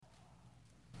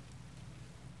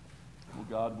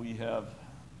God, we have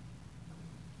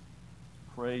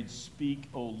prayed, "Speak,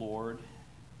 O Lord,"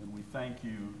 and we thank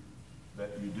you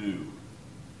that you do.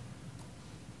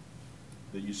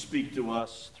 That you speak to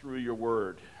us through your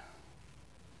word.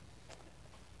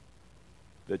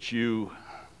 That you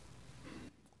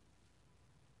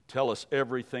tell us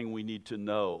everything we need to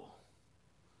know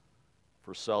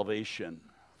for salvation,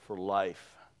 for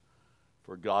life,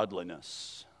 for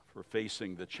godliness, for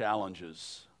facing the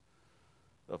challenges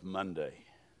of Monday.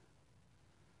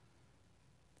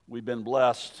 We've been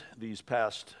blessed these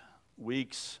past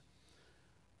weeks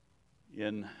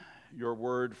in your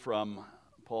word from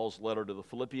Paul's letter to the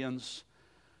Philippians,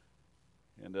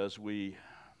 and as we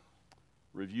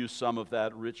review some of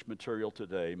that rich material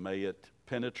today, may it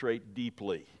penetrate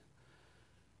deeply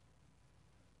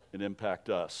and impact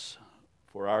us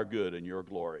for our good and your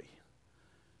glory.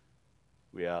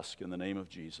 We ask in the name of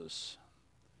Jesus,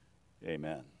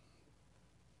 amen.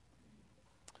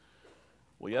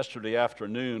 Well, yesterday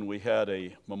afternoon we had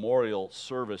a memorial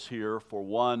service here for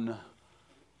one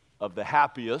of the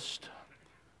happiest,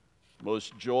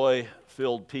 most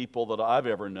joy-filled people that I've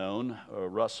ever known,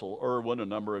 Russell Irwin. A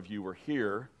number of you were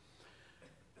here.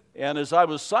 And as I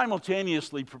was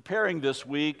simultaneously preparing this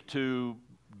week to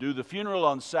do the funeral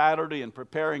on Saturday and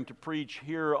preparing to preach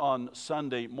here on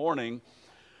Sunday morning,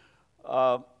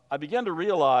 I began to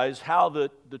realize how the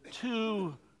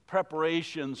two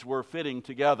preparations were fitting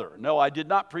together. No, I did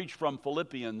not preach from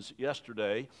Philippians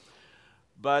yesterday,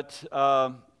 but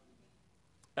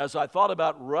as I thought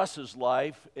about Russ's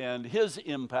life and his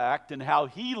impact and how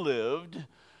he lived,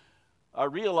 I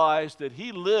realized that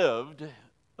he lived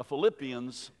a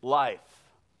Philippians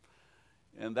life.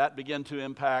 And that began to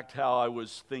impact how I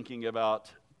was thinking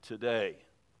about today.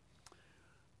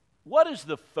 What is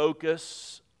the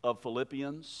focus of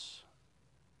Philippians?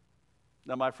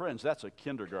 Now, my friends, that's a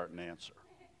kindergarten answer.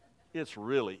 It's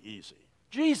really easy.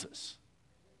 Jesus.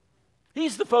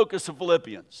 He's the focus of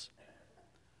Philippians.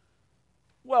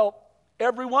 Well,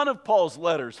 every one of Paul's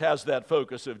letters has that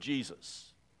focus of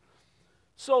Jesus.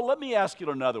 So let me ask it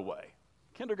another way.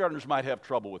 Kindergartners might have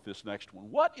trouble with this next one.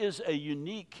 What is a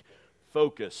unique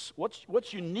focus?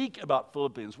 What's unique about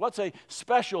Philippians? What's a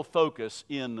special focus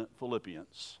in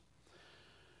Philippians?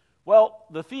 Well,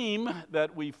 the theme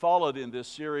that we followed in this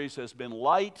series has been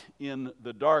light in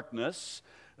the darkness,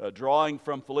 drawing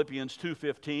from Philippians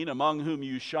 2:15, among whom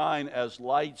you shine as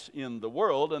lights in the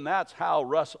world. And that's how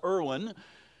Russ Irwin,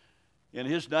 in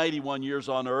his 91 years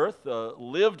on earth,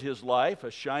 lived his life, a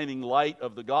shining light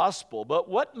of the gospel. But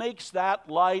what makes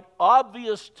that light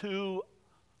obvious to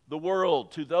the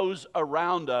world, to those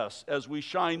around us, as we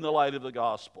shine the light of the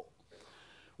gospel?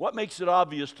 What makes it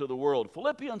obvious to the world?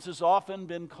 Philippians has often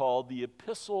been called the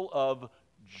epistle of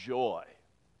joy.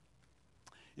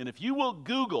 And if you will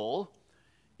Google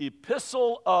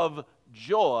epistle of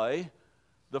joy,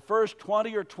 the first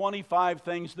 20 or 25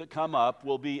 things that come up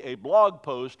will be a blog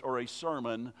post or a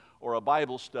sermon or a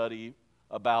Bible study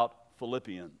about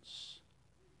Philippians.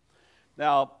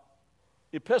 Now,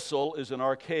 epistle is an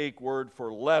archaic word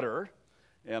for letter,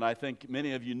 and I think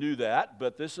many of you knew that,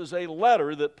 but this is a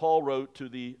letter that Paul wrote to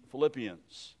the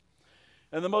Philippians.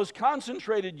 And the most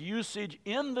concentrated usage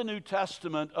in the New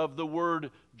Testament of the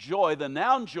word joy, the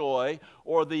noun joy,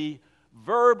 or the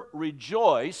verb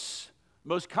rejoice,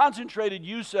 most concentrated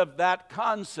use of that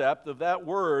concept, of that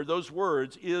word, those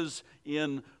words, is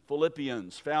in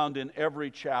Philippians, found in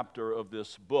every chapter of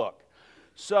this book.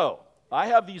 So, I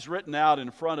have these written out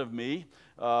in front of me,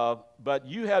 but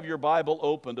you have your Bible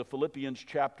open to Philippians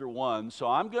chapter 1. So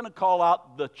I'm going to call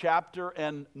out the chapter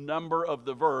and number of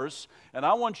the verse, and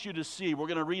I want you to see, we're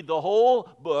going to read the whole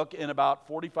book in about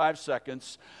 45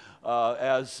 seconds,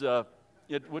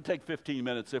 it would take 15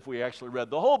 minutes if we actually read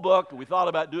the whole book. We thought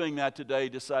about doing that today,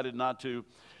 decided not to,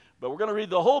 but we're going to read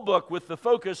the whole book with the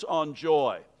focus on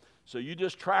joy. So you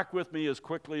just track with me as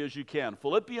quickly as you can.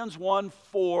 Philippians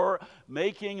 1:4,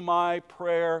 making my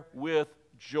prayer with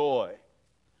joy.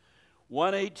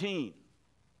 1:18,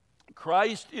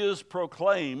 Christ is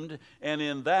proclaimed, and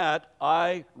in that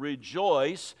I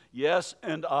rejoice, yes,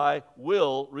 and I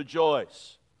will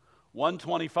rejoice.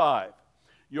 1:25,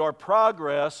 your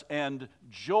progress and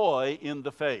joy in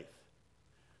the faith.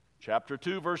 Chapter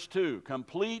 2, verse 2,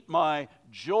 complete my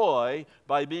joy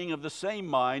by being of the same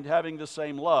mind, having the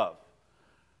same love.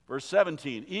 Verse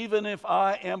 17, even if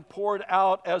I am poured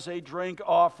out as a drink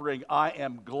offering, I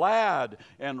am glad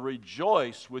and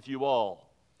rejoice with you all.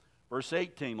 Verse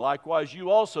 18, likewise you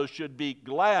also should be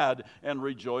glad and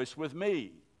rejoice with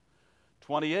me.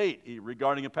 28,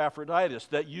 regarding Epaphroditus,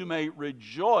 that you may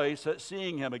rejoice at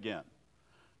seeing him again.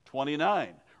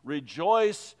 29,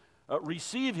 rejoice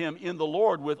receive him in the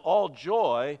Lord with all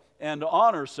joy and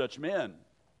honor such men.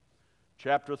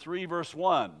 Chapter 3, verse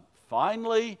 1,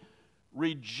 finally,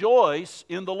 rejoice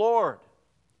in the Lord.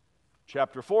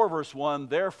 Chapter 4, verse 1,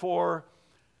 therefore,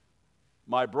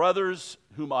 my brothers,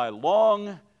 who I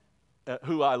love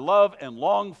and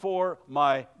long for,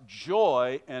 my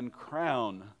joy and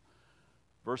crown.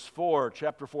 Verse 4,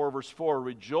 chapter 4, verse 4,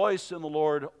 rejoice in the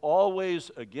Lord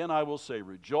always. Again, I will say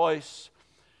rejoice.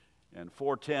 And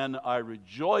 4:10, I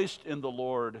rejoiced in the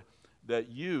Lord that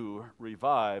you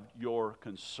revived your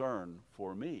concern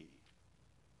for me.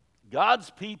 God's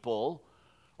people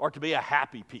are to be a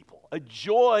happy people, a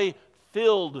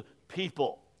joy-filled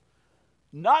people.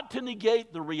 Not to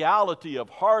negate the reality of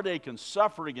heartache and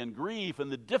suffering and grief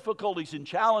and the difficulties and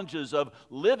challenges of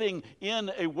living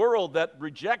in a world that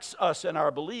rejects us and our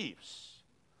beliefs.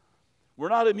 We're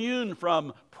not immune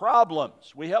from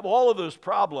problems. We have all of those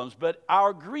problems, but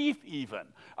our grief even,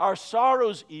 our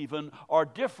sorrows even, are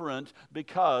different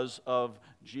because of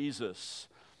Jesus.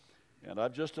 And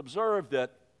I've just observed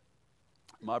that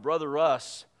my brother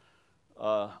Russ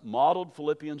modeled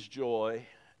Philippians joy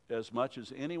as much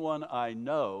as anyone I've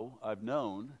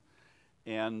known.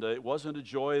 And it wasn't a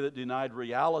joy that denied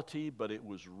reality, but it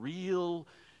was real,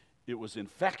 it was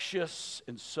infectious.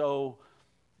 And so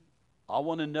I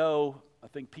want to know, I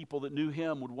think people that knew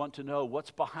him would want to know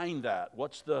what's behind that.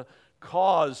 What's the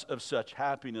cause of such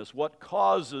happiness? What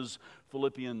causes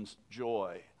Philippians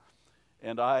joy?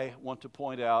 And I want to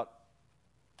point out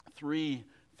 3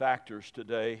 factors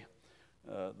today.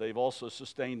 They've also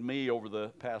sustained me over the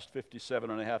past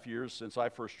 57 and a half years since I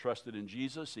first trusted in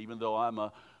Jesus, even though I'm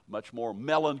a much more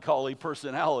melancholy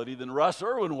personality than Russ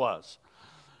Irwin was.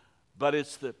 But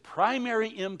it's the primary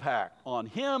impact on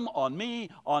him, on me,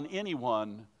 on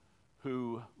anyone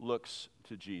who looks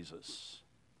to Jesus.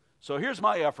 So here's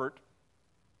my effort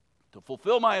to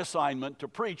fulfill my assignment to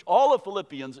preach all of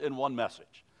Philippians in one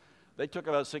message. They took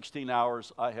about 16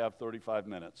 hours. I have 35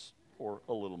 minutes or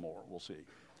a little more. We'll see.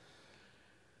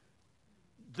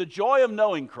 The joy of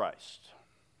knowing Christ.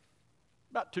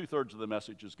 About 2/3 of the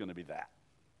message is going to be that.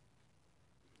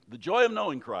 The joy of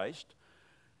knowing Christ,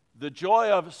 the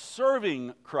joy of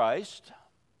serving Christ,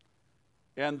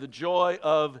 and the joy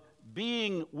of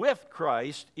being with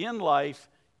Christ in life,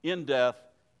 in death,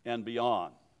 and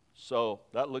beyond. So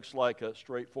that looks like a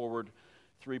straightforward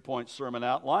 3-point sermon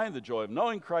outline. The joy of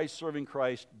knowing Christ, serving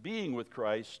Christ, being with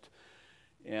Christ.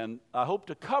 And I hope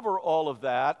to cover all of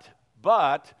that,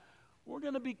 but we're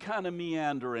going to be kind of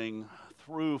meandering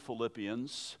through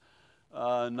Philippians,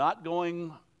 not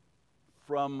going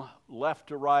from left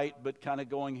to right, but kind of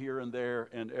going here and there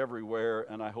and everywhere,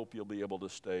 and I hope you'll be able to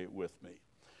stay with me.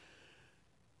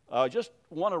 I just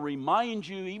want to remind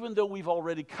you, even though we've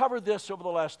already covered this over the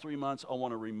last 3 months, I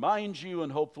want to remind you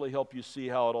and hopefully help you see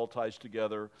how it all ties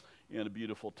together in a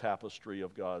beautiful tapestry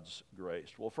of God's grace.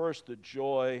 Well, first, the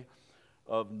joy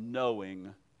of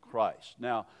knowing Christ.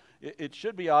 Now, it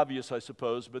should be obvious, I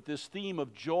suppose, but this theme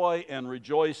of joy and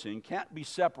rejoicing can't be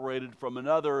separated from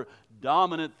another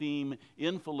dominant theme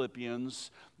in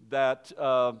Philippians that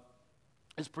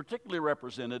is particularly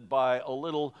represented by a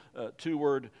little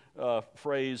 2-word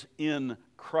phrase, in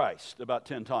Christ, about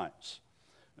 10 times.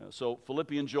 So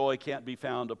Philippian joy can't be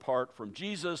found apart from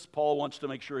Jesus. Paul wants to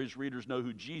make sure his readers know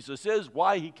who Jesus is,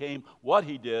 why he came, what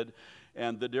he did,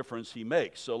 and the difference he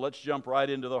makes. So let's jump right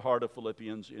into the heart of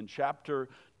Philippians in chapter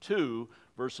 2,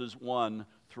 verses 1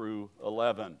 through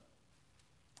 11.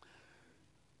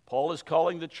 Paul is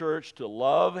calling the church to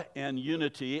love and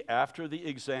unity after the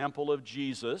example of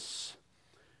Jesus.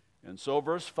 And so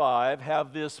verse 5,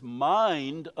 have this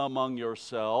mind among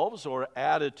yourselves, or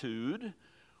attitude,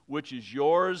 which is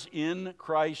yours in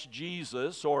Christ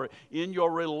Jesus, or in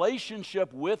your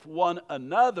relationship with one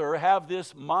another, have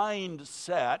this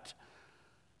mindset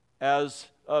as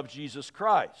of Jesus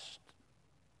Christ.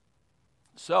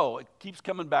 So it keeps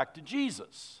coming back to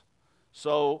Jesus.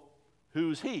 So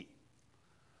who's he?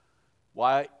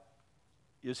 Why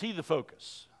is he the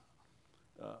focus?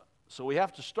 So we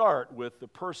have to start with the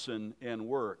person and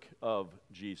work of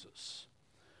Jesus.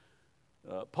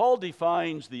 Paul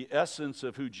defines the essence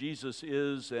of who Jesus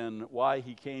is and why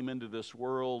he came into this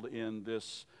world in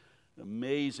this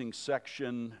amazing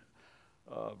section,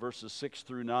 verses 6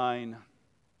 through 9.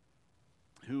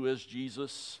 Who is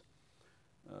Jesus?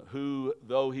 Who,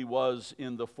 though he was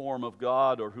in the form of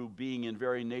God, or who being in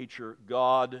very nature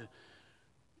God,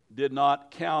 did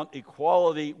not count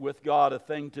equality with God a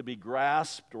thing to be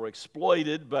grasped or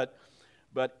exploited, but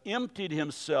emptied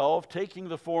himself, taking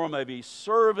the form of a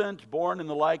servant, born in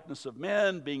the likeness of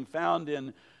men, being found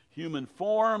in human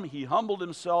form. He humbled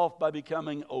himself by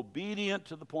becoming obedient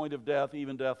to the point of death,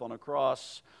 even death on a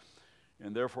cross.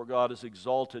 And therefore God has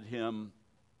exalted him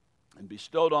and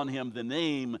bestowed on him the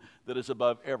name that is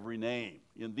above every name.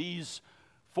 In these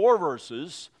 4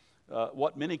 verses,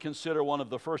 what many consider one of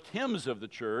the first hymns of the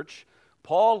church,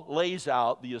 Paul lays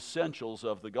out the essentials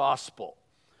of the gospel.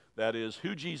 That is,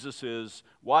 who Jesus is,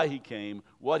 why he came,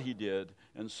 what he did.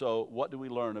 And so, what do we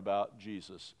learn about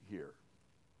Jesus here?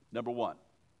 Number 1,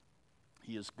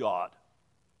 he is God.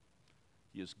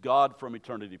 He is God from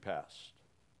eternity past.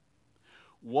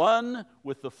 One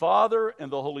with the Father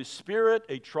and the Holy Spirit,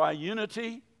 a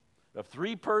triunity of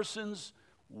 3 persons,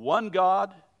 one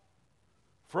God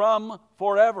from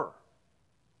forever.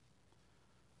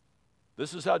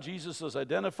 This is how Jesus is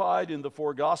identified in the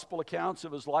 4 gospel accounts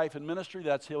of his life and ministry.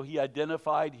 That's how he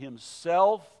identified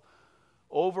himself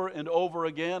over and over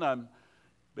again. I've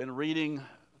been reading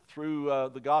through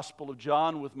the Gospel of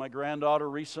John with my granddaughter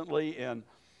recently, and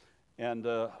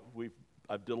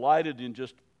I've delighted in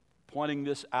just pointing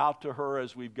this out to her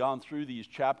as we've gone through these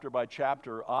chapter by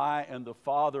chapter. I and the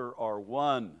Father are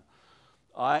one.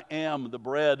 I am the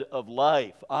bread of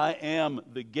life. I am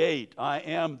the gate. I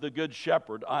am the good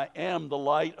shepherd. I am the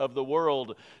light of the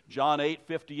world. John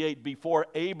 8:58, before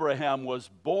Abraham was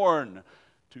born,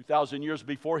 2,000 years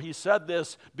before he said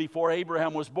this, before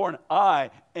Abraham was born,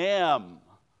 I am.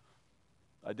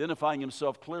 Identifying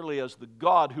himself clearly as the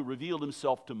God who revealed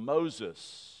himself to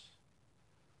Moses.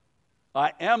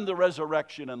 I am the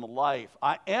resurrection and the life.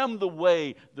 I am the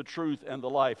way, the truth, and the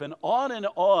life. And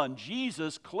on,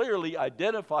 Jesus clearly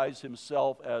identifies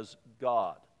himself as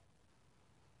God.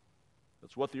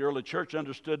 That's what the early church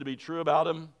understood to be true about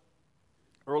him.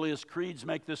 Earliest creeds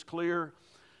make this clear.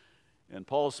 And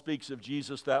Paul speaks of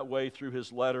Jesus that way through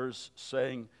his letters,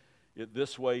 saying it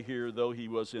this way here, though he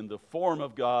was in the form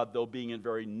of God, though being in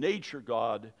very nature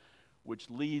God,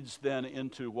 which leads then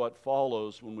into what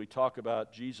follows. When we talk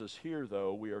about Jesus here,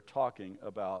 though, we are talking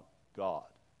about God.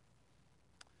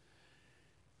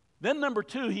 Then number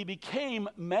 2, he became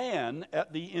man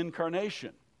at the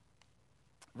incarnation.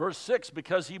 Verse 6,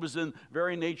 because he was in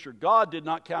very nature God, did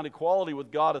not count equality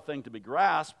with God a thing to be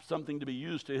grasped, something to be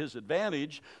used to his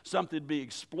advantage, something to be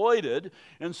exploited.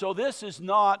 And so this is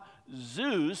not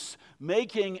Zeus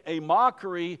making a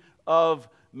mockery of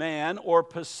man, or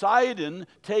Poseidon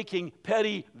taking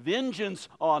petty vengeance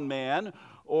on man,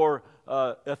 or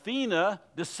Athena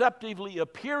deceptively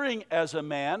appearing as a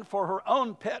man for her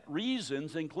own pet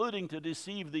reasons, including to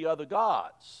deceive the other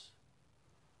gods.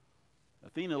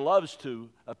 Athena loves to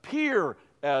appear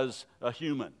as a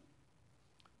human.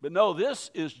 But no,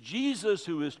 this is Jesus,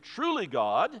 who is truly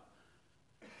God,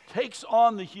 takes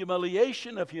on the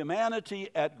humiliation of humanity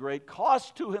at great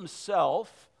cost to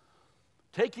himself,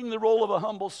 taking the role of a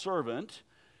humble servant,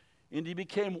 and he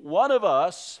became one of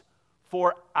us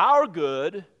for our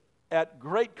good at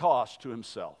great cost to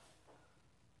himself.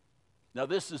 Now,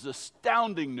 this is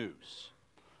astounding news.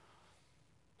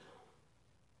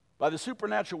 By the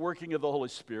supernatural working of the Holy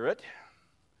Spirit,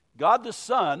 God the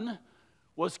Son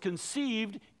was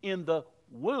conceived in the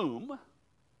womb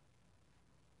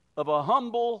of a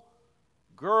humble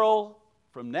girl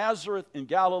from Nazareth in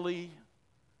Galilee,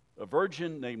 a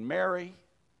virgin named Mary,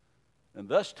 and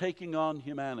thus taking on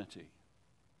humanity.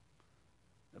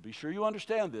 Now be sure you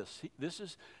understand this.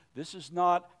 This is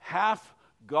not half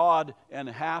God and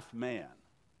half man.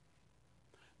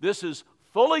 This is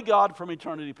fully God from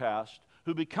eternity past,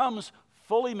 who becomes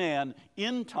fully man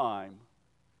in time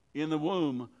in the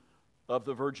womb of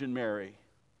the Virgin Mary.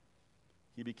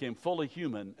 He became fully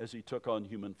human as he took on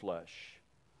human flesh.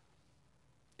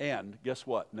 And guess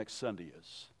what? Next Sunday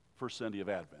is first Sunday of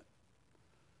Advent.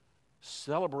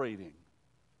 Celebrating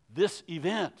this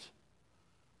event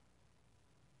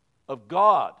of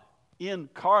God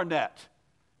incarnate,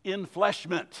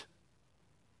 infleshment,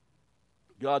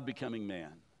 God becoming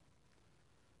man,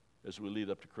 as we lead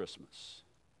up to Christmas.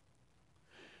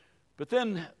 But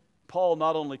then Paul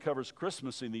not only covers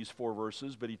Christmas in these 4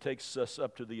 verses, but he takes us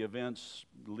up to the events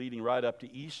leading right up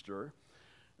to Easter.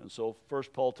 And so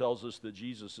first Paul tells us that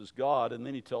Jesus is God, and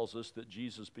then he tells us that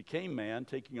Jesus became man,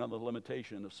 taking on the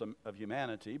limitation of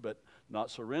humanity, but not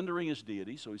surrendering his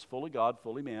deity. So he's fully God,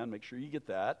 fully man. Make sure you get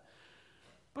that.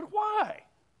 But why?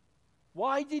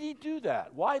 Why did he do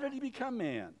that? Why did he become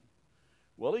man?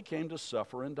 Well, he came to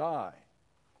suffer and die.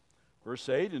 Verse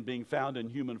 8, and being found in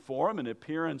human form and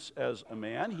appearance as a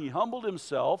man, he humbled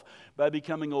himself by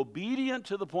becoming obedient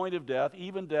to the point of death,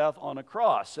 even death on a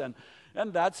cross. And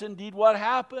that's indeed what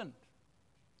happened.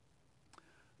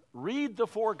 read the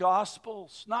four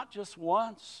Gospels, not just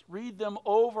once. Read them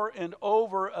over and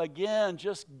over again.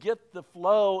 Just get the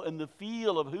flow and the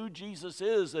feel of who Jesus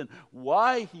is and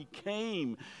why he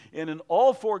came. And in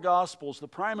all four Gospels, the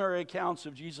primary accounts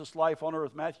of Jesus' life on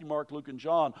earth, Matthew, Mark, Luke, and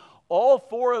John, all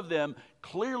four of them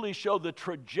clearly show the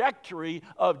trajectory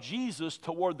of Jesus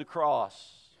toward the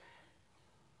cross.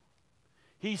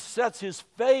 He sets his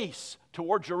face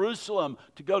toward Jerusalem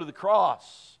to go to the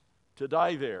cross, to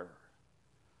die there.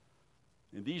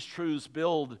 And these truths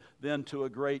build then to a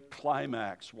great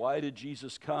climax. Why did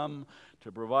Jesus come?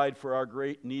 To provide for our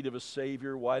great need of a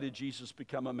Savior. Why did Jesus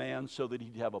become a man? So that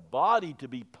he'd have a body to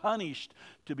be punished,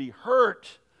 to be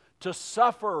hurt, to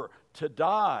suffer, to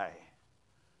die.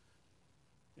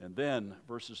 And then,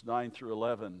 verses 9 through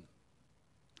 11,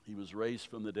 he was raised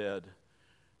from the dead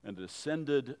and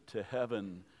ascended to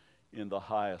heaven in the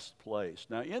highest place.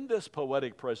 Now, in this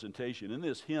poetic presentation, in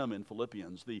this hymn in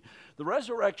Philippians, the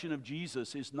resurrection of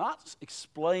Jesus is not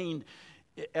explained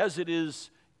as it is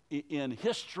in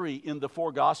history in the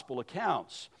four gospel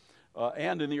accounts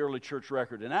and in the early church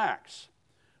record in Acts.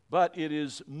 But it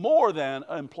is more than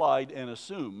implied and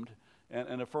assumed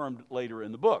and affirmed later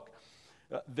in the book.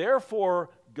 Therefore,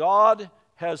 God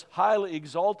has highly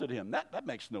exalted him. That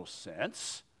makes no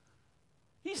sense.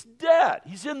 He's dead.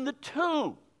 He's in the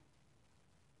tomb.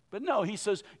 But no, he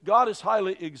says, God has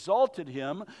highly exalted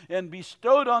him and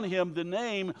bestowed on him the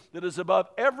name that is above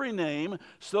every name,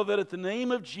 so that at the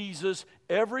name of Jesus,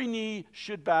 every knee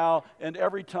should bow and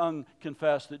every tongue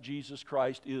confess that Jesus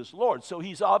Christ is Lord. So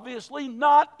he's obviously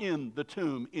not in the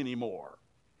tomb anymore.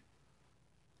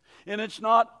 And it's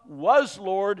not was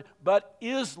Lord, but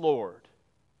is Lord.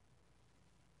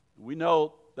 We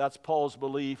know that's Paul's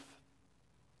belief.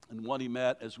 And what he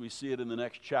meant, as we see it in the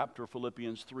next chapter,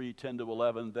 Philippians 3, 10 to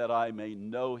 11, that I may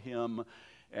know him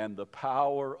and the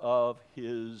power of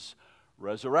his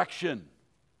resurrection,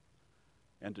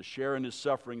 and to share in his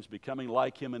sufferings, becoming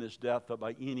like him in his death, that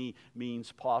by any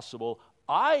means possible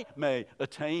I may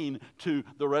attain to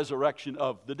the resurrection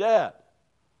of the dead,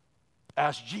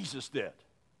 as Jesus did.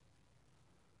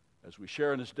 As we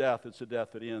share in his death, it's a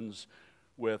death that ends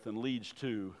with and leads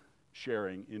to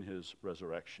sharing in his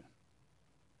resurrection.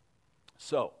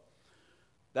 So,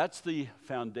 that's the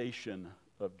foundation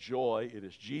of joy. It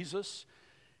is Jesus,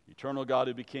 eternal God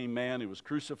who became man, who was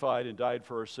crucified and died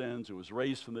for our sins, who was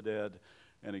raised from the dead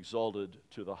and exalted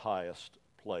to the highest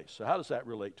place. So how does that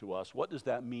relate to us? What does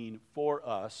that mean for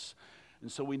us?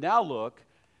 And so we now look,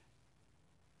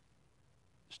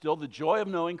 still the joy of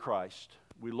knowing Christ,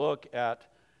 we look at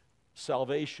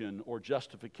salvation or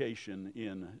justification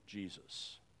in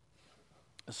Jesus.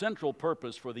 A central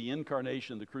purpose for the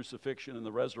incarnation, the crucifixion, and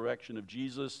the resurrection of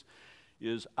Jesus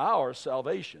is our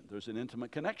salvation. There's an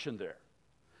intimate connection there.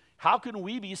 How can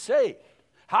we be saved?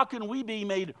 How can we be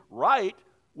made right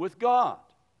with God?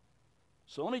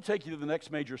 So let me take you to the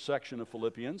next major section of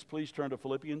Philippians. Please turn to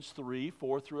Philippians 3,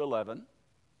 4 through 11,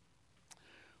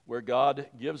 where God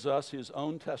gives us his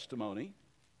own testimony.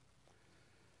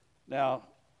 Now,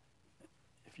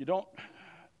 if you don't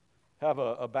have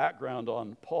a background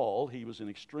on Paul, he was an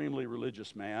extremely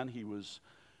religious man. He was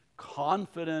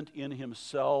confident in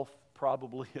himself,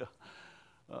 probably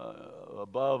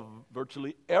above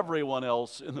virtually everyone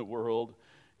else in the world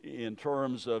in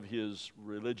terms of his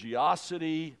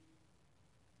religiosity,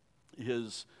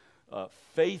 his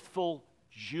faithful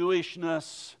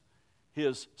Jewishness,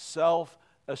 his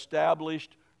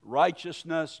self-established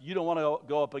righteousness. You don't want to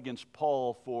go up against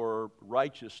Paul for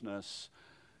righteousness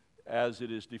as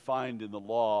it is defined in the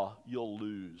law. You'll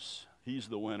lose. He's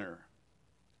the winner.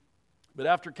 But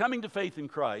after coming to faith in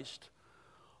Christ,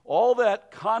 all that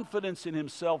confidence in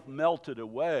himself melted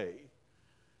away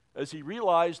as he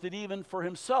realized that even for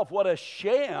himself, what a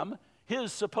sham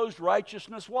his supposed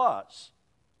righteousness was.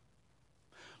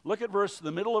 Look at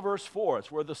the middle of verse 4.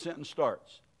 It's where the sentence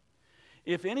starts.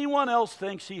 If anyone else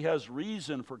thinks he has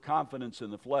reason for confidence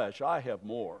in the flesh, I have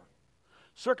more.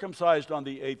 Circumcised on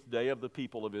the 8th day of the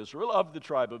people of Israel, of the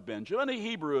tribe of Benjamin, a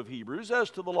Hebrew of Hebrews, as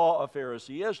to the law, a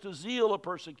Pharisee, as to zeal, a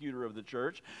persecutor of the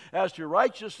church, as to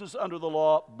righteousness under the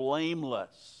law,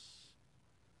 blameless.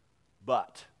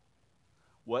 But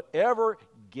whatever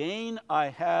gain I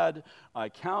had, I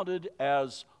counted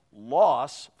as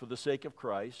loss for the sake of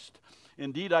Christ.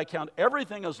 Indeed, I count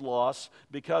everything as loss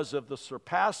because of the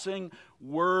surpassing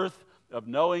worth of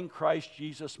knowing Christ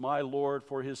Jesus my Lord.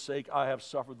 For his sake I have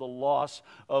suffered the loss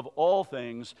of all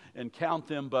things and count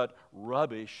them but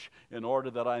rubbish, in order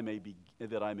that I may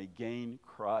gain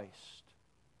Christ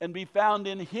and be found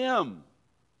in him,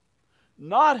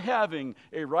 not having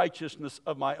a righteousness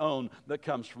of my own that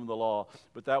comes from the law,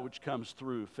 but that which comes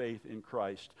through faith in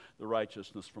Christ, the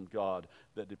righteousness from God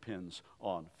that depends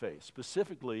on faith.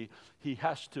 Specifically, he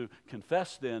has to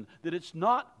confess then that it's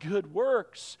not good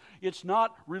works, it's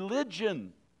not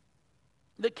religion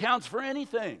that counts for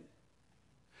anything.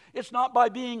 It's not by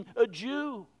being a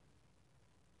Jew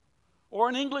or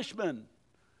an Englishman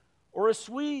or a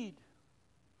Swede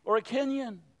or a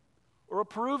Kenyan or a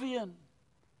Peruvian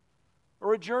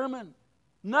or a German.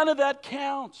 None of that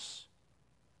counts.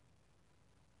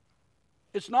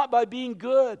 It's not by being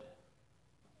good.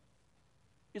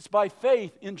 It's by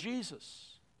faith in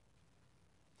Jesus.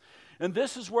 And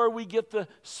this is where we get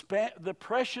the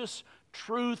precious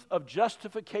truth of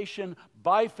justification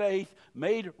by faith,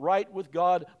 made right with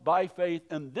God by faith.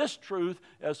 And this truth,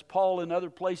 as Paul in other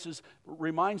places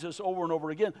reminds us over and over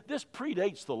again, this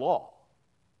predates the law.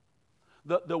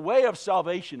 The way of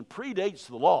salvation predates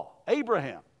the law.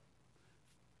 Abraham,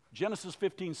 Genesis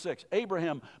 15:6,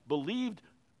 Abraham believed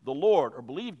the Lord, or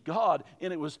believed God,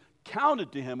 and it was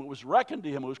counted to him, it was reckoned to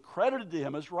him, it was credited to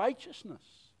him as righteousness.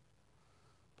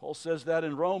 Paul says that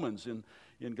in Romans,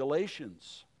 in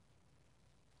Galatians.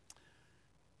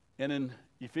 And in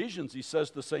Ephesians, he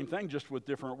says the same thing, just with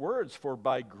different words. For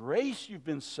by grace you've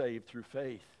been saved through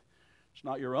faith. It's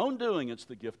not your own doing, it's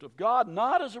the gift of God,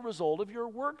 not as a result of your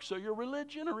works or your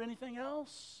religion or anything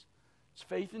else. It's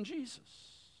faith in Jesus.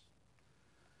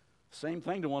 Same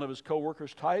thing to one of his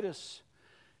co-workers, Titus.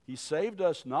 He saved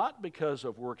us not because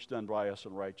of works done by us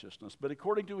in righteousness, but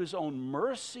according to his own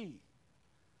mercy,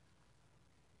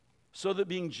 so that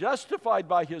being justified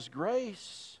by his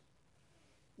grace,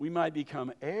 we might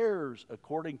become heirs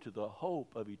according to the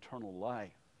hope of eternal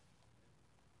life.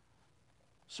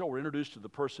 So we're introduced to the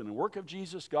person and work of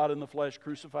Jesus, God in the flesh,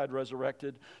 crucified,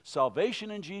 resurrected.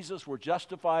 Salvation in Jesus, we're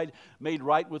justified, made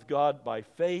right with God by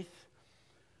faith.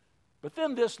 But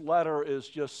then this letter is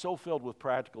just so filled with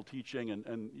practical teaching,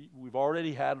 and we've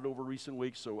already had it over recent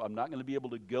weeks, so I'm not going to be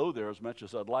able to go there as much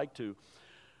as I'd like to,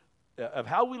 of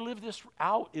how we live this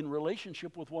out in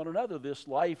relationship with one another, this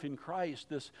life in Christ,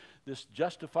 this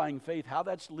justifying faith, how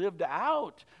that's lived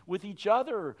out with each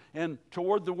other and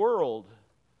toward the world.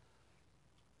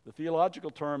 The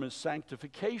theological term is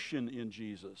sanctification in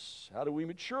Jesus. How do we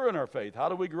mature in our faith? How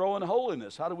do we grow in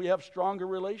holiness? How do we have stronger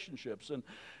relationships? And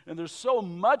there's so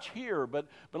much here, but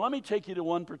let me take you to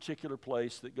one particular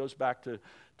place that goes back to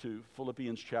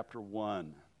Philippians chapter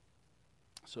 1.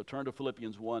 So turn to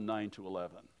Philippians 1, 9 to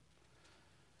 11.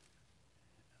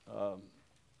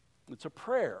 It's a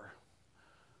prayer.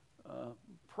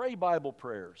 Pray Bible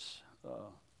prayers.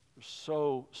 They're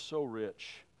so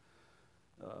rich.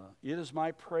 It is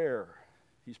my prayer.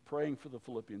 He's praying for the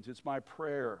Philippians. It's my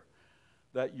prayer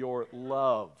that your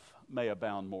love may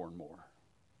abound more and more,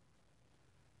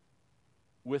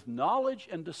 with knowledge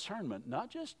and discernment,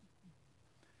 not just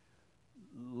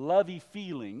lovey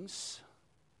feelings,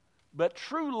 but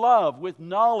true love with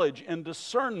knowledge and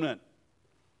discernment,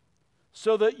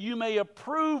 so that you may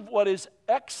approve what is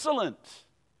excellent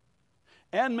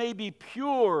and may be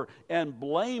pure and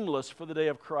blameless for the day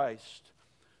of Christ,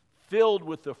 filled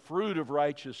with the fruit of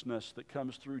righteousness that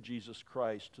comes through Jesus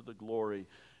Christ to the glory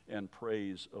and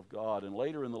praise of God. And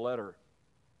later in the letter,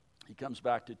 he comes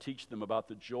back to teach them about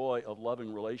the joy of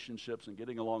loving relationships and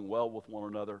getting along well with one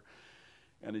another.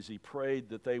 And as he prayed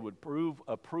that they would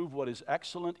approve what is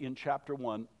excellent in chapter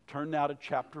 1, turn now to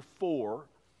chapter 4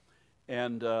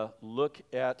 and look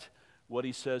at what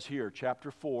he says here. Chapter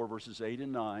 4, verses 8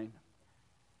 and 9.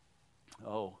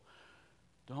 Oh,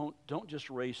 Don't just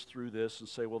race through this and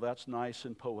say, well, that's nice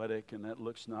and poetic and that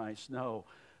looks nice. No,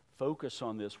 focus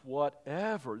on this.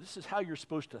 This is how you're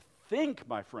supposed to think,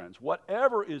 my friends.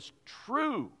 Whatever is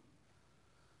true,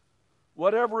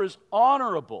 whatever is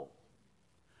honorable,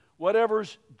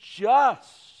 whatever's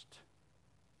just,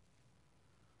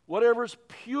 whatever's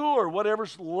pure,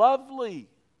 whatever's lovely,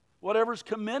 whatever's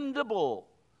commendable.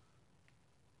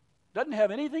 Doesn't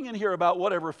have anything in here about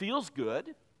whatever feels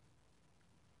good.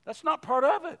 That's not part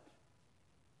of it.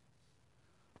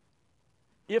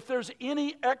 If there's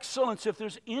any excellence, if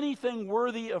there's anything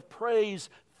worthy of praise,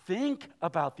 think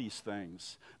about these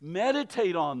things.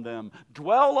 Meditate on them.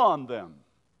 Dwell on them.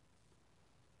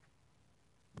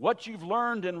 What you've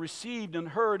learned and received and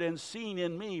heard and seen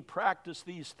in me, practice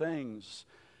these things,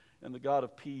 and the God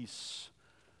of peace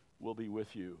will be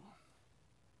with you.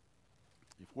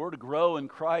 If we're to grow in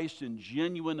Christ in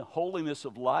genuine holiness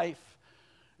of life,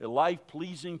 a life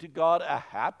pleasing to God, a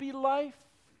happy life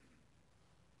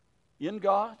in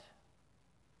God,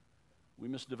 we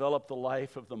must develop the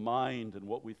life of the mind and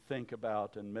what we think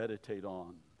about and meditate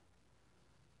on.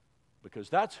 Because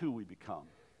that's who we become.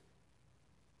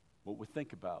 what we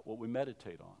think about, what we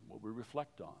meditate on, what we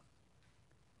reflect on.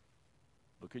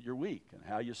 Look at your week and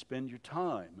how you spend your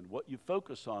time and what you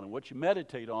focus on and what you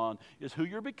meditate on is who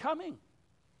you're becoming.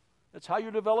 That's how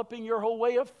you're developing your whole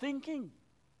way of thinking,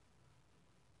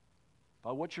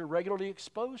 by what you're regularly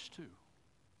exposed to.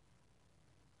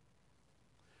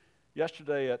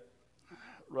 Yesterday at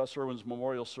Russ Irwin's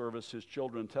memorial service, his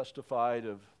children testified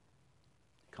of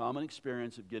common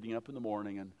experience of getting up in the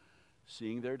morning and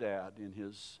seeing their dad in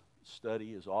his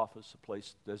study, his office, a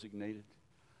place designated,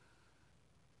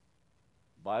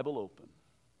 Bible open,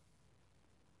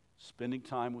 spending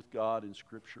time with God in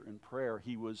Scripture and prayer.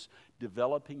 He was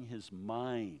developing his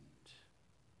mind.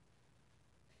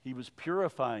 He was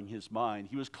purifying his mind.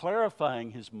 He was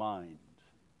clarifying his mind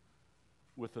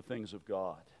with the things of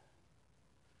God.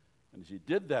 And as he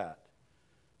did that,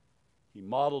 he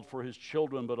modeled for his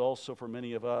children, but also for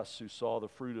many of us who saw the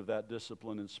fruit of that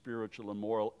discipline in spiritual and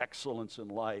moral excellence in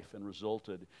life and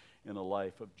resulted in a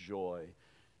life of joy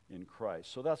in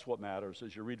Christ. So that's what matters.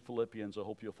 As you read Philippians, I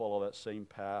hope you'll follow that same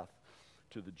path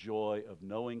to the joy of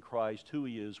knowing Christ, who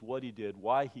he is, what he did,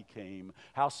 why he came,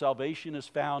 how salvation is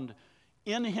found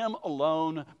in him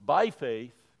alone by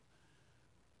faith,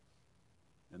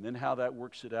 and then how that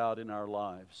works it out in our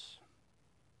lives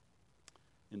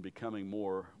in becoming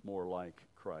more like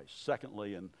Christ.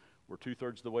 Secondly, and we're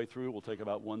 2/3 of the way through, we'll take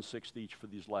about 1/6 each for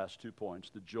these last 2 points,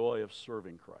 the joy of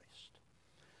serving Christ.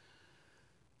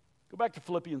 Go back to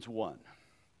Philippians 1.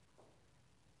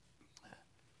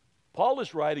 Paul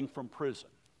is writing from prison,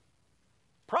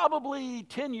 probably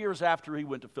 10 years after he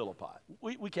went to Philippi.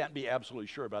 We can't be absolutely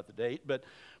sure about the date, but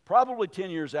probably 10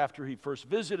 years after he first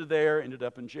visited there, ended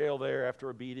up in jail there after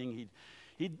a beating.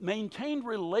 He'd maintained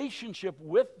relationship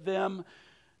with them.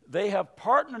 They have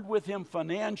partnered with him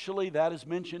financially. That is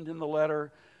mentioned in the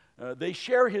letter. They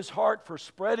share his heart for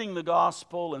spreading the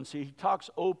gospel, and so he talks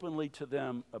openly to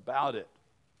them about it.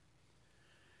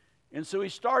 And so he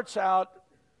starts out,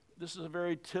 this is a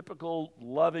very typical,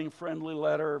 loving, friendly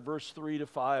letter, verse 3 to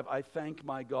 5. I thank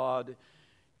my God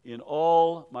in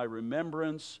all my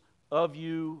remembrance of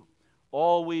you,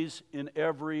 always in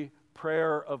every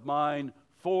prayer of mine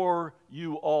for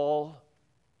you all.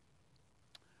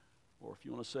 Or if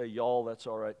you want to say y'all, that's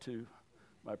all right too.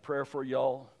 My prayer for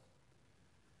y'all.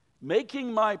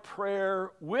 Making my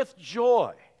prayer with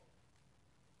joy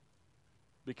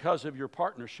because of your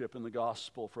partnership in the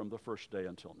gospel from the first day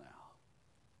until now.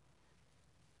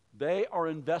 They are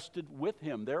invested with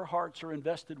him. Their hearts are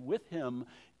invested with him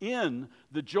in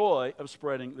the joy of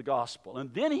spreading the gospel.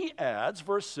 And then he adds,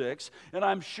 verse 6, and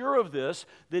I'm sure of this,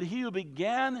 that he who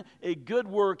began a good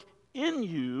work in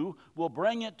you will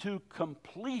bring it to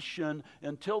completion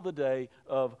until the day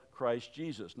of Christ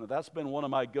Jesus. Now that's been one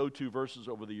of my go-to verses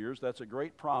over the years. That's a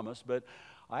great promise, but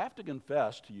I have to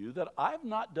confess to you that I've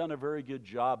not done a very good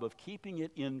job of keeping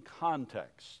it in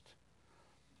context.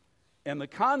 And the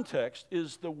context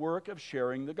is the work of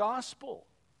sharing the gospel.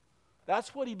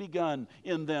 That's what he begun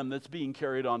in them that's being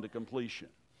carried on to completion.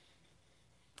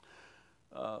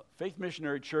 Faith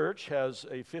Missionary Church has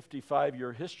a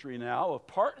 55-year history now of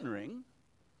partnering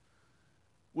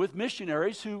with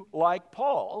missionaries who, like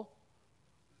Paul,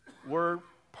 were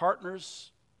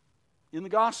partners in the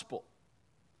gospel.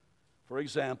 For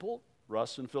example,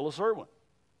 Russ and Phyllis Irwin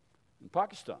in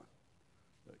Pakistan,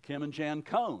 Kim and Jan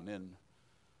Cone in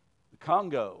the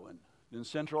Congo and in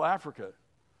Central Africa,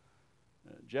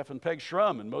 Jeff and Peg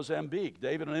Shrum in Mozambique,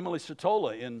 David and Emily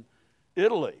Satola in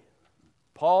Italy,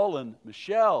 Paul and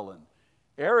Michelle and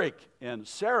Eric and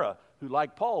Sarah, who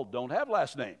like Paul don't have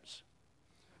last names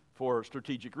for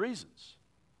strategic reasons.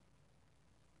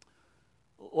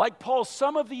 Like Paul,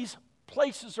 some of these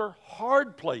places are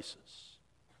hard places,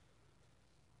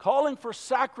 calling for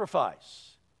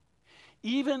sacrifice,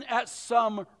 even at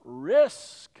some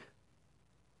risk.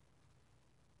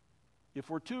 If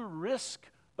we're too risk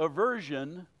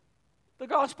aversion, the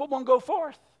gospel won't go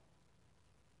forth.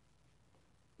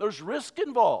 There's risk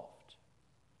involved.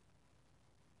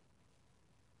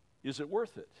 Is it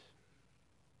worth it?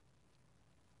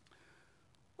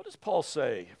 What does Paul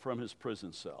say from his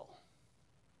prison cell?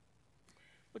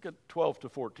 Look at 12 to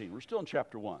 14. We're still in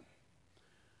chapter 1.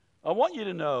 I want you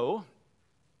to know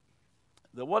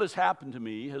that what has happened to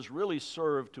me has really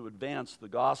served to advance the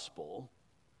gospel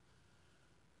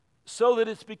so that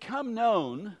it's become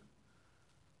known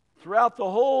throughout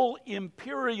the whole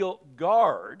imperial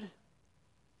guard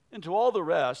and to all the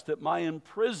rest that my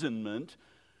imprisonment,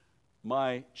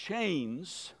 my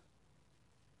chains,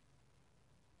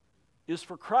 is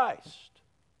for Christ.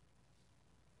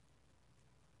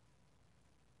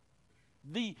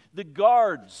 The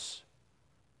guards,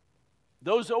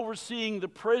 those overseeing the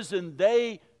prison,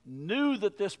 they knew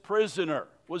that this prisoner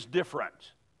was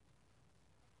different.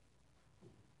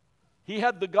 He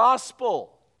had the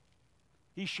gospel.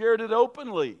 He shared it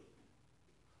openly.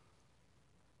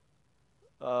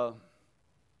 I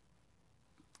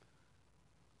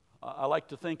like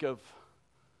to think of,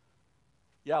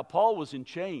 Paul was in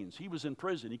chains. He was in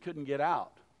prison. He couldn't get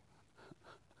out.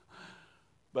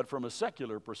 But from a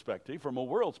secular perspective, from a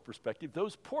world's perspective,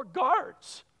 those poor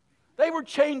guards, they were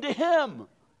chained to him.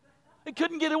 They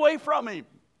couldn't get away from him.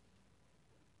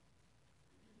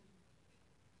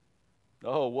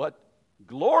 Oh, what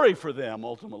glory for them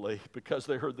ultimately, because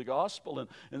they heard the gospel,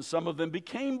 and some of them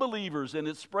became believers, and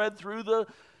it spread through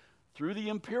the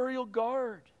imperial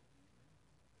guard.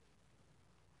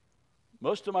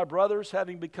 Most of my brothers,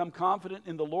 having become confident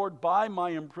in the Lord by my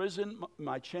imprisonment,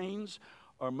 my chains,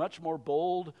 are much more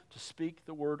bold to speak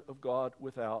the word of God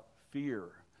without fear.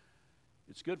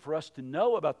 It's good for us to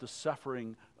know about the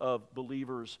suffering of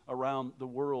believers around the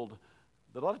world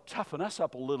that ought to toughen us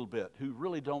up a little bit, who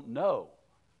really don't know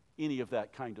any of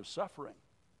that kind of suffering.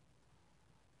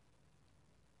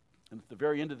 And at the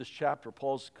very end of this chapter,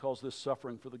 Paul calls this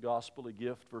suffering for the gospel a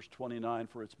gift. Verse 29,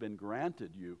 for it's been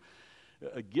granted you,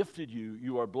 gifted you,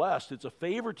 you are blessed. It's a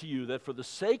favor to you that for the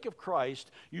sake of Christ,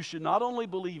 you should not only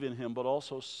believe in him, but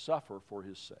also suffer for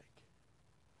his sake.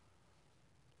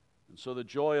 And so the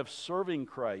joy of serving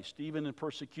Christ, even in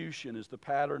persecution, is the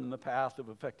pattern and the path of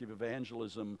effective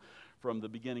evangelism from the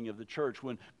beginning of the church.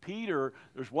 When Peter,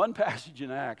 there's one passage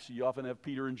in Acts, you often have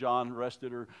Peter and John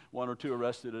arrested, or one or two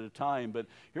arrested at a time, but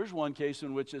here's one case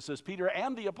in which it says Peter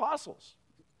and the apostles,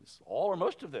 it's all or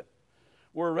most of them,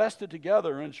 were arrested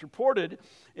together, and it's reported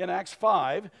in Acts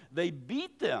 5, they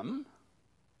beat them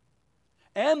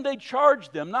and they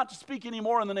charged them not to speak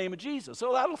anymore in the name of Jesus.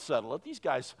 So that'll settle it. These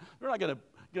guys, they're not going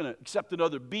to accept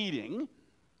another beating,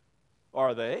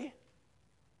 are they?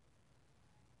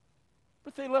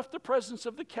 But they left the presence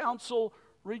of the council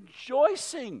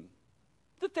rejoicing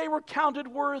that they were counted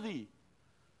worthy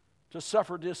to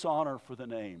suffer dishonor for the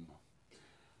name.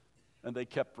 And they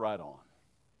kept right on.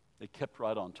 They kept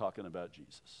right on talking about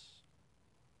Jesus.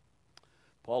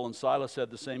 Paul and Silas had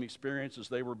the same experience as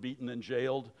they were beaten and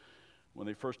jailed when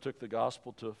they first took the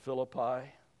gospel to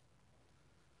Philippi.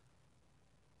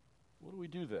 What do we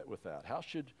do with that? How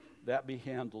should that be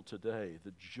handled today?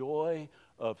 The joy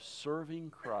of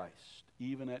serving Christ,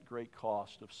 even at great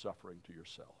cost of suffering to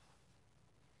yourself.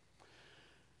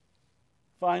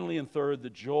 Finally, and third, the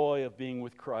joy of being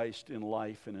with Christ in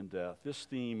life and in death. This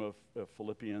theme of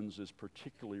Philippians is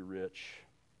particularly rich.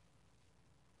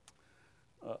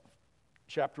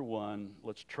 Chapter 1,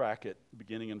 let's track it,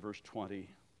 beginning in verse 20.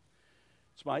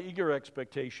 It's my eager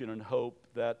expectation and hope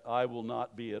that I will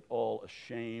not be at all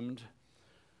ashamed,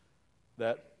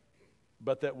 but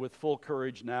that with full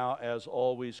courage now, as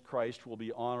always, Christ will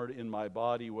be honored in my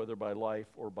body, whether by life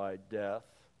or by death.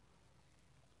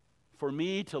 For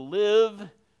me to live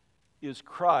is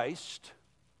Christ,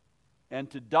 and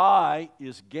to die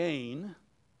is gain.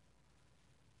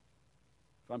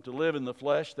 If I'm to live in the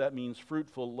flesh, that means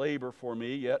fruitful labor for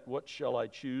me, yet what shall I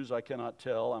choose? I cannot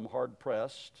tell. I'm hard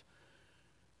pressed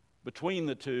between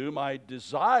the two. My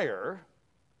desire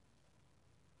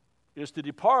is to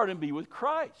depart and be with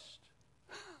Christ.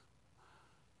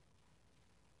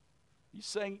 He's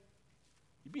saying,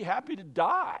 you'd be happy to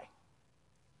die.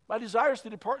 My desire is to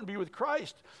depart and be with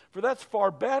Christ, for that's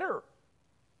far better.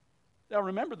 Now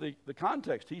remember the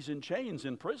context. He's in chains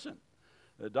in prison.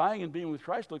 Dying and being with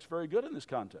Christ looks very good in this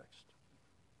context.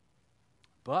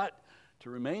 But to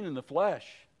remain in the flesh,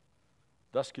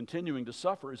 thus continuing to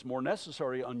suffer, is more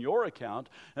necessary on your account.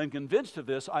 And convinced of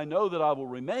this, I know that I will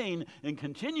remain and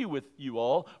continue with you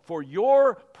all for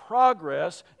your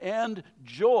progress and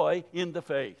joy in the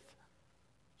faith,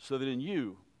 so that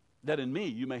in me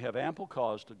you may have ample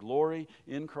cause to glory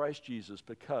in Christ Jesus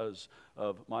because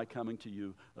of my coming to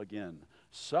you again.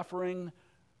 Suffering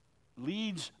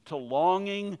leads to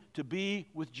longing to be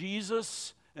with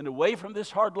Jesus and away from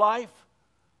this hard life,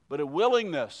 but a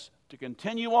willingness to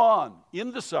continue on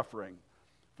in the suffering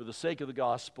for the sake of the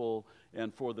gospel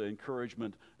and for the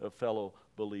encouragement of fellow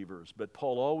believers. But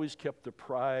Paul always kept the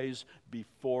prize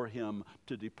before him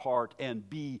to depart and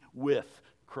be with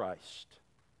Christ.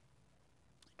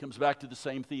 Comes back to the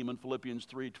same theme in Philippians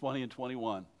 3:20 and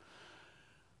 21.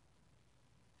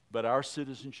 But our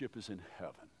citizenship is in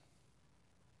heaven.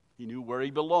 He knew where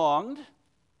he belonged,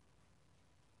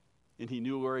 and he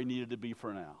knew where he needed to be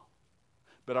for now.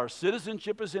 But our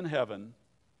citizenship is in heaven.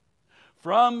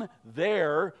 From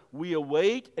there, we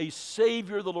await a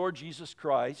Savior, the Lord Jesus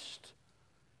Christ,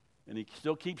 and he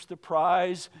still keeps the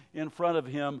prize in front of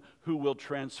him, who will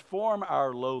transform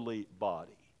our lowly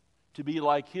body to be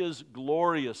like his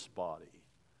glorious body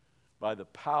by the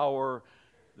power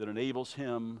that enables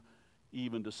him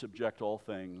even to subject all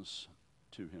things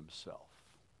to himself.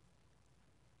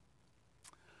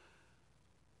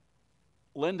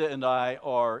 Linda and I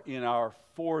are in our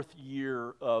 4th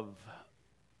year of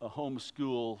a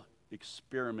homeschool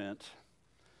experiment,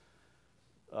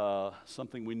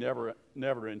 something we never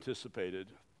anticipated.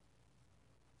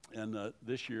 And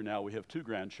this year now we have 2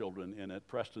 grandchildren in it.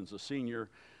 Preston's a senior,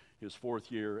 his 4th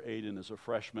year. Aiden is a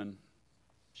freshman.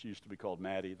 She used to be called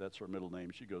Maddie. That's her middle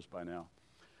name. She goes by now.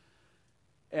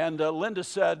 And Linda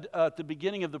said at the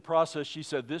beginning of the process, she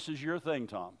said, "This is your thing,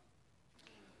 Tom."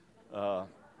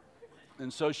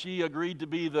 And so she agreed to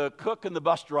be the cook and the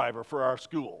bus driver for our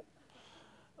school.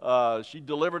 She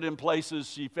delivered him places,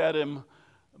 she fed him,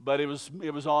 but it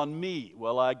was on me.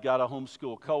 Well, I got a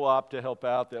homeschool co-op to help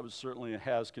out. That was certainly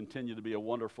has continued to be a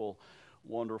wonderful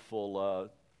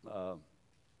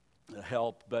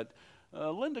help. But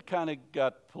Linda kind of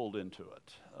got pulled into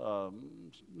it.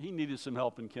 He needed some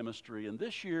help in chemistry, and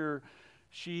this year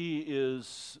she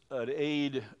is an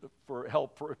aide for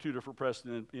help for a tutor for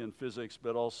Preston in physics,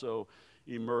 but also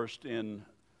immersed in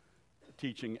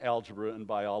teaching algebra and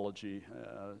biology.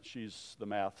 She's the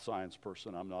math science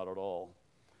person. I'm not at all.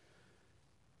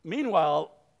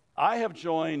 Meanwhile, I have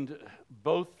joined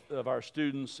both of our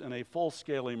students in a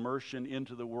full-scale immersion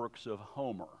into the works of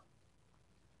Homer.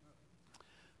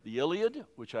 The Iliad,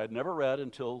 which I had never read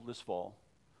until this fall.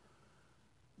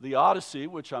 The Odyssey,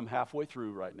 which I'm halfway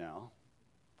through right now.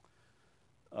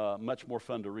 Much more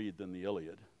fun to read than the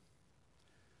Iliad.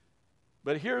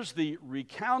 But here's the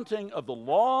recounting of the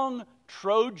long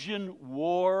Trojan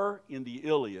War in the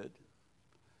Iliad.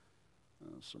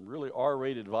 Some really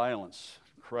R-rated violence.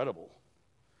 Incredible.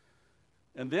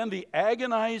 And then the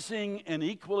agonizing and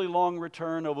equally long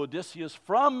return of Odysseus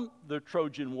from the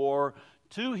Trojan War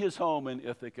to his home in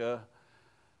Ithaca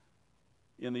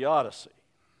in the Odyssey.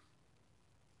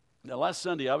 Now, last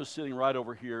Sunday, I was sitting right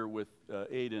over here with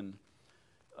Aiden.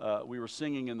 We were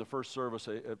singing in the first service,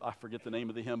 I forget the name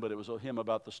of the hymn, but it was a hymn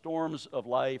about the storms of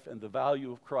life and the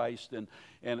value of Christ. And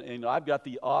I've got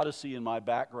the Odyssey in my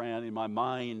background, in my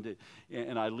mind,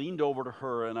 and I leaned over to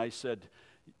her and I said,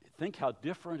 think how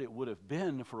different it would have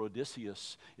been for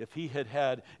Odysseus if he had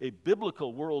had a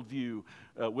biblical worldview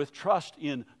with trust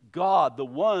in God, the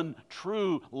one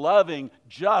true, loving,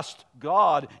 just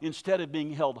God, instead of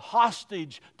being held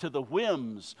hostage to the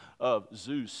whims of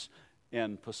Zeus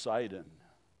and Poseidon.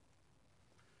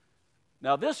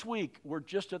 Now, this week, we're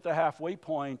just at the halfway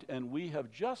point, and we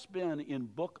have just been in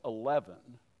Book 11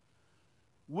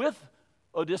 with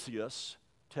Odysseus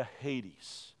to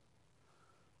Hades.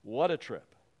 What a trip.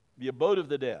 The abode of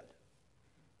the dead,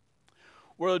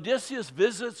 where Odysseus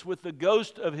visits with the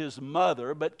ghost of his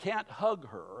mother, but can't hug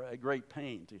her, a great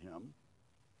pain to him.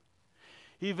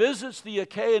 He visits the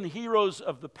Achaean heroes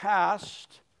of the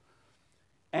past,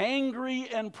 angry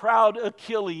and proud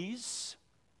Achilles,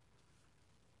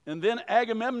 and then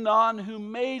Agamemnon, who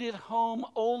made it home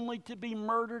only to be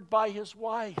murdered by his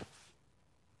wife.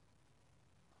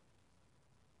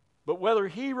 But whether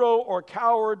hero or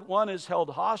coward, one is held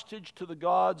hostage to the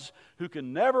gods who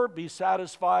can never be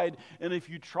satisfied. And if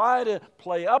you try to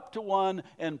play up to one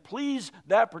and please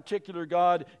that particular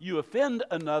god, you offend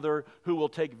another who will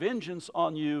take vengeance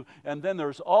on you. And then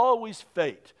there's always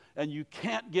fate, and you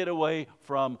can't get away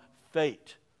from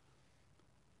fate.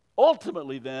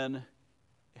 Ultimately, then,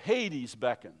 Hades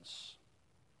beckons,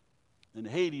 and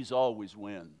Hades always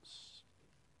wins.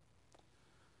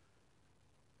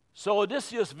 So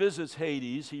Odysseus visits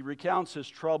Hades. He recounts his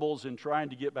troubles in trying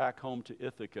to get back home to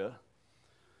Ithaca.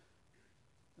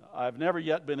 I've never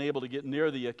yet been able to get near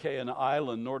the Achaean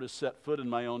island, nor to set foot in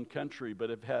my own country,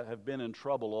 but have been in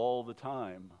trouble all the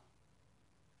time.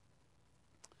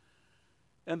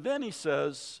 And then he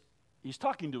says, he's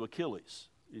talking to Achilles.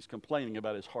 He's complaining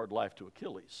about his hard life to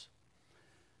Achilles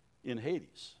in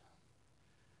Hades.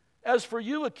 As for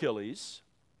you, Achilles,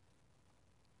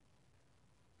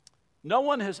 no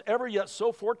one has ever yet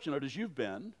so fortunate as you've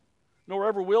been, nor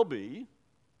ever will be.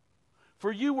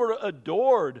 For you were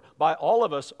adored by all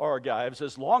of us Argives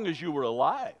as long as you were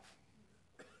alive.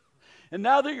 And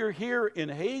now that you're here in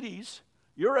Hades,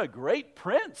 you're a great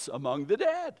prince among the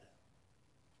dead.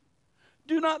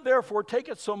 Do not therefore take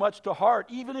it so much to heart,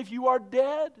 even if you are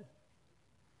dead.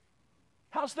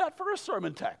 How's that for a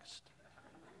sermon text?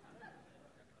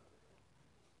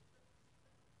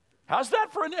 How's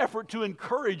that for an effort to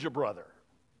encourage a brother?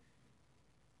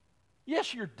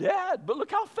 Yes, you're dead, but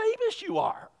look how famous you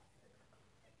are.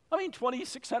 I mean,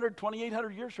 2,600,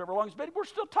 2,800 years, however long it's been, we're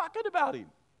still talking about him.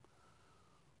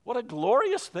 What a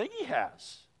glorious thing he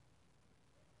has.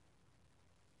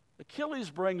 Achilles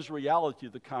brings reality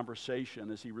to the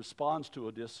conversation as he responds to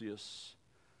Odysseus.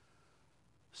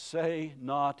 Say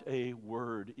not a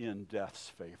word in death's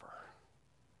favor.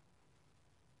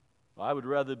 I would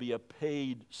rather be a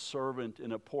paid servant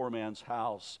in a poor man's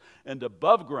house and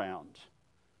above ground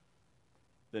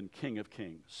than King of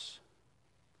Kings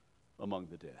among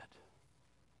the dead.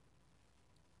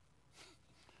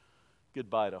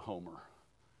 Goodbye to Homer.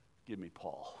 Give me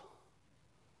Paul.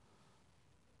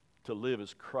 To live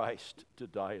as Christ, to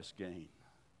die as gain.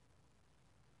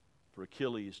 For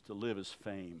Achilles, to live as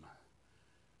fame.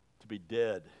 To be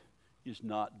dead is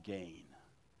not gain,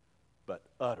 but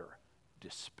utter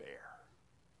despair.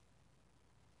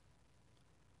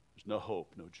 There's no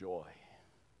hope, no joy.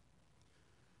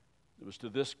 It was to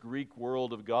this Greek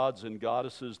world of gods and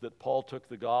goddesses that Paul took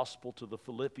the gospel to the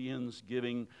Philippians,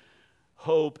 giving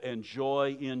hope and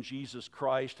joy in Jesus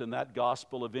Christ, and that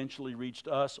gospel eventually reached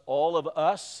us. All of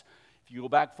us, if you go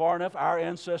back far enough, our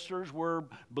ancestors were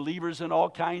believers in all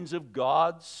kinds of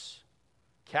gods,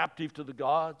 captive to the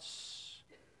gods.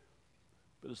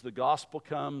 But as the gospel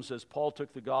comes, as Paul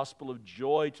took the gospel of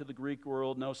joy to the Greek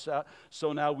world,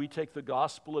 so now we take the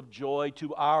gospel of joy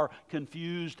to our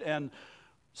confused and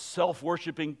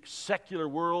self-worshiping secular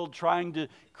world, trying to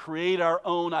create our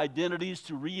own identities,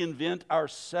 to reinvent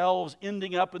ourselves,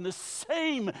 ending up in the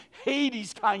same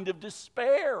Hades kind of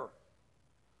despair.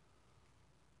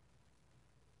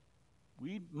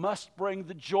 We must bring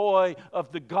the joy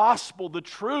of the gospel, the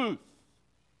truth,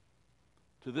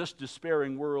 to this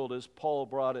despairing world as Paul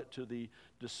brought it to the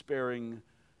despairing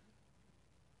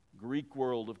Greek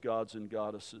world of gods and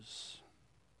goddesses.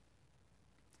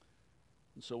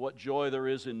 And so what joy there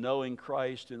is in knowing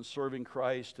Christ, in serving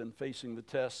Christ, and facing the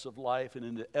tests of life, and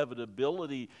in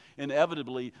the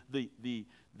inevitably the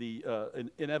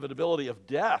inevitability of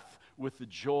death with the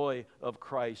joy of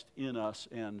Christ in us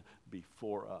and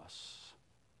before us.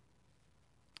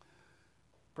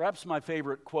 Perhaps my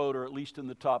favorite quote, or at least in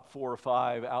the top 4 or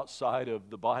 5 outside of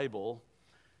the Bible,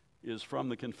 is from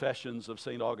the Confessions of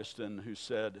St. Augustine, who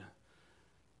said,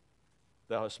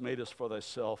 "Thou hast made us for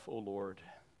thyself, O Lord,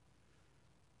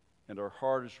 and our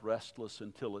heart is restless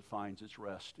until it finds its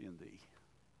rest in thee."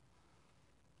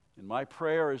 And my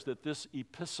prayer is that this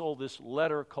epistle, this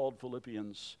letter called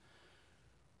Philippians,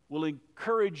 will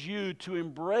encourage you to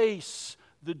embrace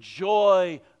the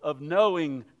joy of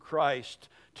knowing Christ,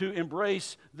 to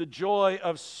embrace the joy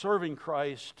of serving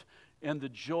Christ, and the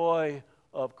joy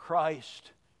of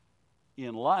Christ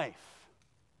in life.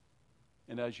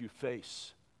 And as you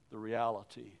face the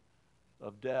reality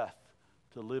of death,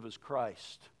 to live as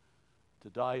Christ, to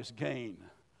die as gain.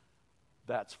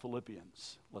 That's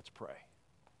Philippians. Let's pray.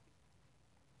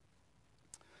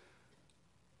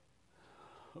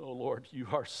 Oh Lord, you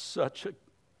are such a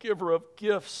giver of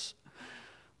gifts.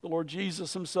 The Lord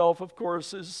Jesus himself, of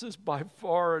course, is by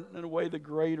far in a way the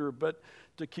greater, but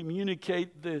to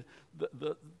communicate the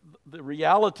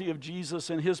reality of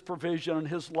Jesus and his provision and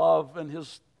his love and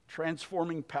his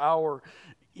transforming power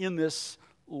in this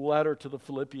letter to the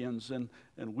Philippians, and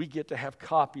we get to have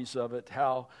copies of it.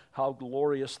 How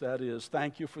glorious that is.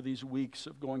 Thank you for these weeks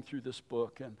of going through this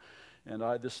book and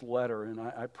this letter, and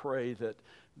I pray that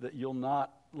you'll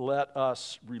not let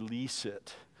us release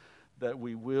it, that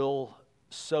we will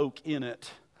soak in it,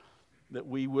 that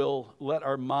we will let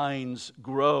our minds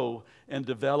grow and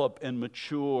develop and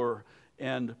mature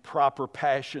and proper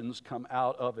passions come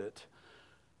out of it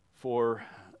for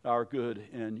our good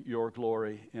and your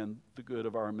glory and the good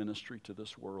of our ministry to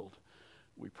this world.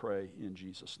 We pray in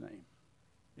Jesus' name.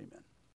 Amen.